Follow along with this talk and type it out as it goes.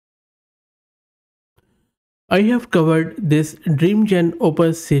I have covered this DreamGen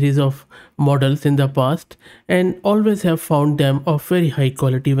Opus series of models in the past and always have found them of very high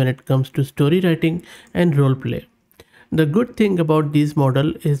quality when it comes to story writing and role play. The good thing about these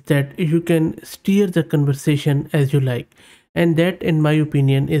model is that you can steer the conversation as you like, and that in my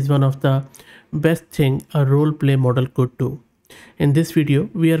opinion is one of the best thing a role play model could do. In this video,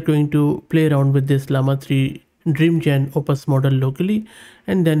 we are going to play around with this Llama 3 DreamGen Opus model locally,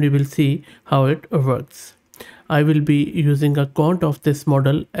 and then we will see how it works. I will be using a count of this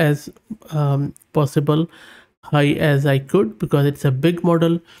model as possible high as I could because it's a big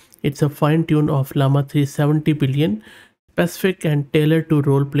model. It's a fine tune of Llama 370 billion, specific and tailored to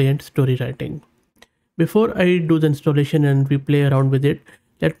roleplay and story writing. Before I do the installation and we play around with it,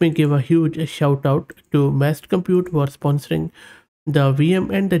 let me give a huge shout out to Massed Compute who are sponsoring the VM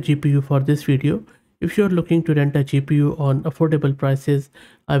and the GPU for this video. If you're looking to rent a GPU on affordable prices,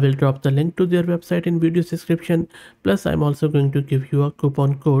 I will drop the link to their website in video description. Plus, I'm also going to give you a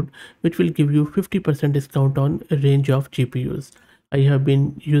coupon code which will give you 50% discount on a range of GPUs. I have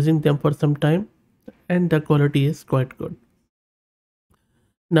been using them for some time and the quality is quite good.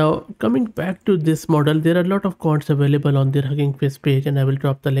 Now coming back to this model, there are a lot of codes available on their Hugging Face page and I will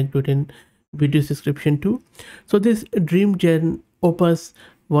drop the link to it in video description too. So this DreamGen Opus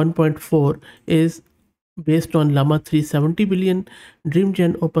 1.4 is based on Llama 370 billion.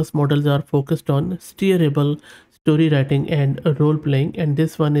 DreamGen Opus models are focused on steerable story writing and role playing, and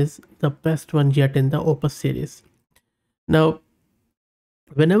this one is the best one yet in the Opus series. Now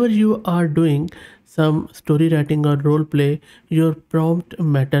whenever you are doing some story writing or role play, your prompt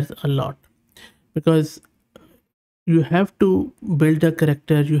matters a lot because you have to build a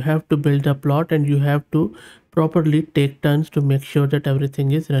character, you have to build a plot, and you have to properly take turns to make sure that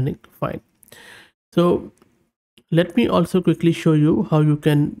everything is running fine. So let me also quickly show you how you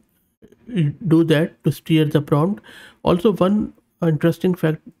can do that to steer the prompt. Also, one interesting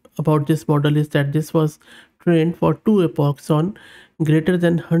fact about this model is that this was trained for 2 epochs on greater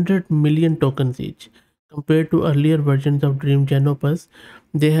than 100 million tokens each. Compared to earlier versions of DreamGen Opus,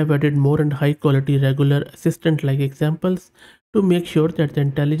 they have added more and high quality regular assistant like examples to make sure that the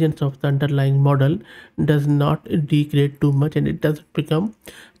intelligence of the underlying model does not degrade too much and it doesn't become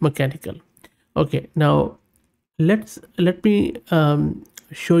mechanical. Okay, now let me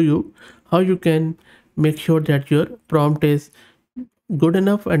show you how you can make sure that your prompt is good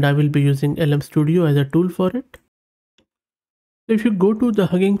enough, and I will be using LM Studio as a tool for it. So if you go to the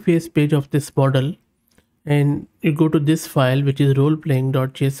Hugging Face page of this model and you go to this file which is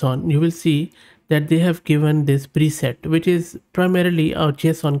roleplaying.json, you will see that they have given this preset which is primarily a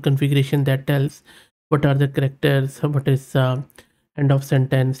JSON configuration that tells what are the characters, what is end of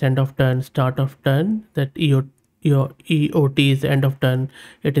sentence, end of turn, start of turn, that your EOT is end of turn.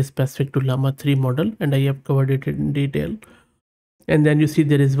 It is specific to Llama 3 model and I have covered it in detail. And then you see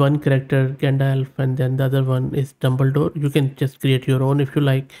there is one character Gandalf and then the other one is Dumbledore. You can just create your own if you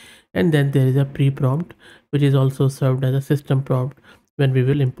like. And then there is a pre-prompt which is also served as a system prompt when we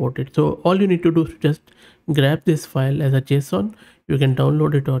will import it. So all you need to do is just grab this file as a JSON. You can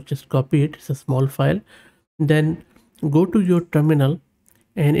download it or just copy it. It's a small file. Then go to your terminal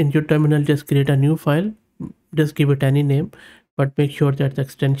and in your terminal just create a new file. Just give it any name, but make sure that the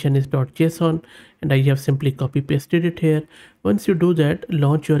extension is .json, and I have simply copy pasted it here. Once you do that,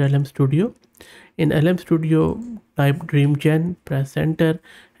 launch your LM Studio. In LM Studio, type DreamGen, press enter,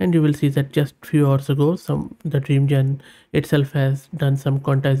 and you will see that just few hours ago the DreamGen itself has done some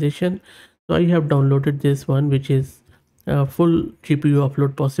quantization. So I have downloaded this one which is full GPU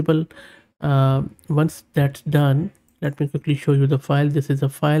upload possible. Once that's done, let me quickly show you the file. This is a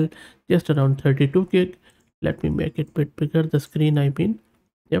file just around 32 gig. Let me make it a bit bigger, the screen I mean.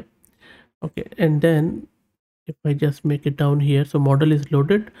 Yep. Okay, and then if I just make it down here, so model is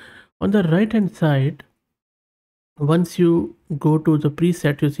loaded. On the right hand side, once you go to the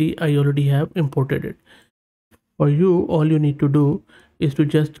preset, you see I already have imported it. For you, all you need to do is to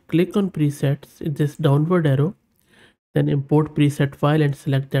just click on presets, this downward arrow, then import preset file and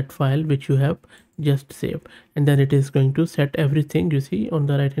select that file which you have just saved, and then it is going to set everything. You see on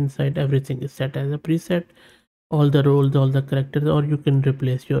the right hand side everything is set as a preset, all the roles, all the characters, or you can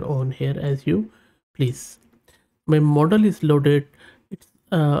replace your own here as you please. My model is loaded. It's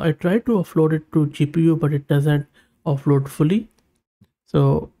I tried to offload it to GPU but it doesn't offload fully,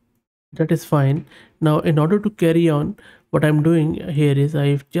 so that is fine. Now in order to carry on, what I'm doing here is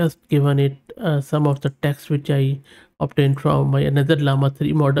I've just given it some of the text which I obtained from my another Llama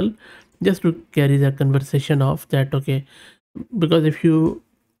 3 model just to carry the conversation of that. Okay, because if you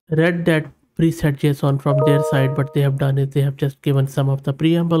read that preset JSON from their side, what they have done is they have just given some of the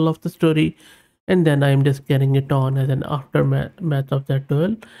preamble of the story and then I'm just carrying it on as an aftermath of that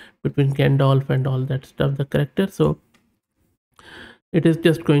duel between Gandalf and all that stuff, the character. So it is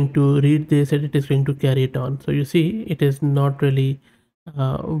just going to read this and it is going to carry it on. So you see it is not really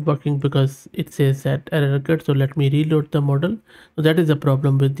working because it says that error occurred. So let me reload the model. So that is a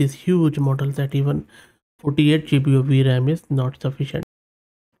problem with these huge models, that even 48 GB of VRAM is not sufficient.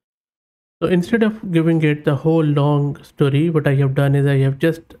 So instead of giving it the whole long story, what I have done is I have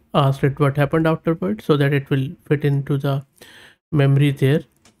just asked it what happened afterwards so that it will fit into the memory there,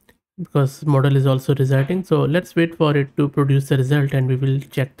 because model is also resetting. So let's wait for it to produce the result and we will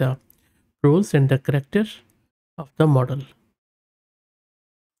check the pros and the character of the model.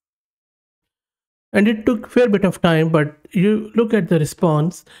 And it took fair bit of time, but you look at the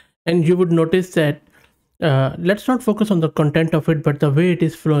response and you would notice that let's not focus on the content of it, but the way it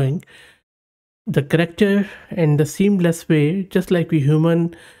is flowing, the character and the seamless way, just like we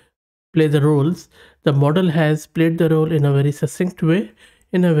human play the roles, the model has played the role in a very succinct way,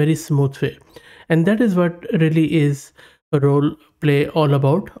 in a very smooth way. And that is what really is a role play all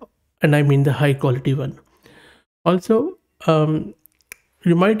about, and I mean the high quality one. Also,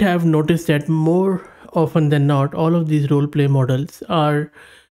 you might have noticed that more often than not, all of these role play models are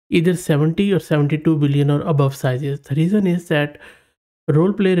either 70 or 72 billion or above sizes. The reason is that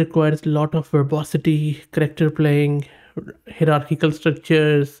role play requires a lot of verbosity, character playing, hierarchical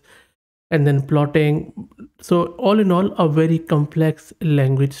structures, and then plotting. So all in all, a very complex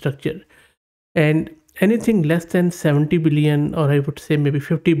language structure. And anything less than 70 billion, or I would say maybe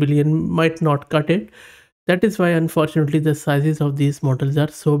 50 billion, might not cut it. That is why, unfortunately, the sizes of these models are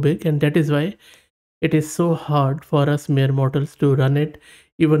so big, and that is why it is so hard for us mere mortals to run it,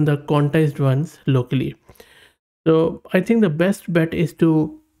 even the quantized ones locally. So I think the best bet is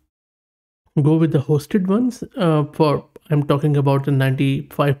to go with the hosted ones. For I'm talking about the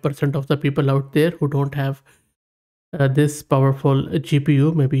 95% of the people out there who don't have this powerful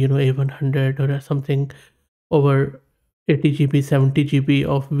GPU, maybe A100 or something over 80 GB, 70 GB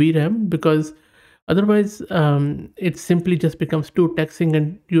of VRAM, because otherwise it simply just becomes too taxing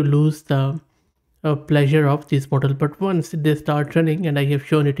and you lose the pleasure of this model. But once they start running, and I have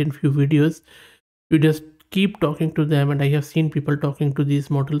shown it in few videos, you just keep talking to them, and I have seen people talking to these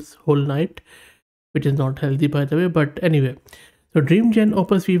models whole night, which is not healthy, by the way. But anyway, so DreamGen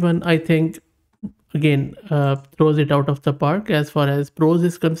Opus V1, I think, again, throws it out of the park as far as pros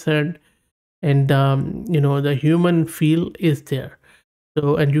is concerned, and the human feel is there.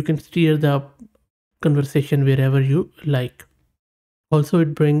 So, and you can steer the conversation wherever you like. Also,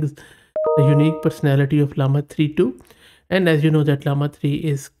 it brings the unique personality of Llama 3 too. And as you know, that Llama 3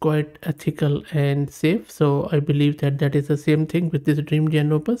 is quite ethical and safe. So I believe that that is the same thing with this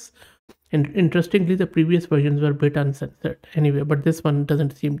DreamGen Opus. And interestingly, the previous versions were a bit uncensored anyway, but this one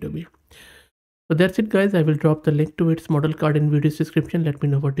doesn't seem to be. So that's it, guys. I will drop the link to its model card in video description. Let me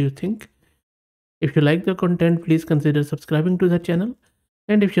know what do you think. If you like the content, please consider subscribing to the channel.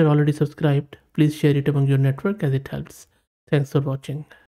 And if you're already subscribed, please share it among your network as it helps. Thanks for watching.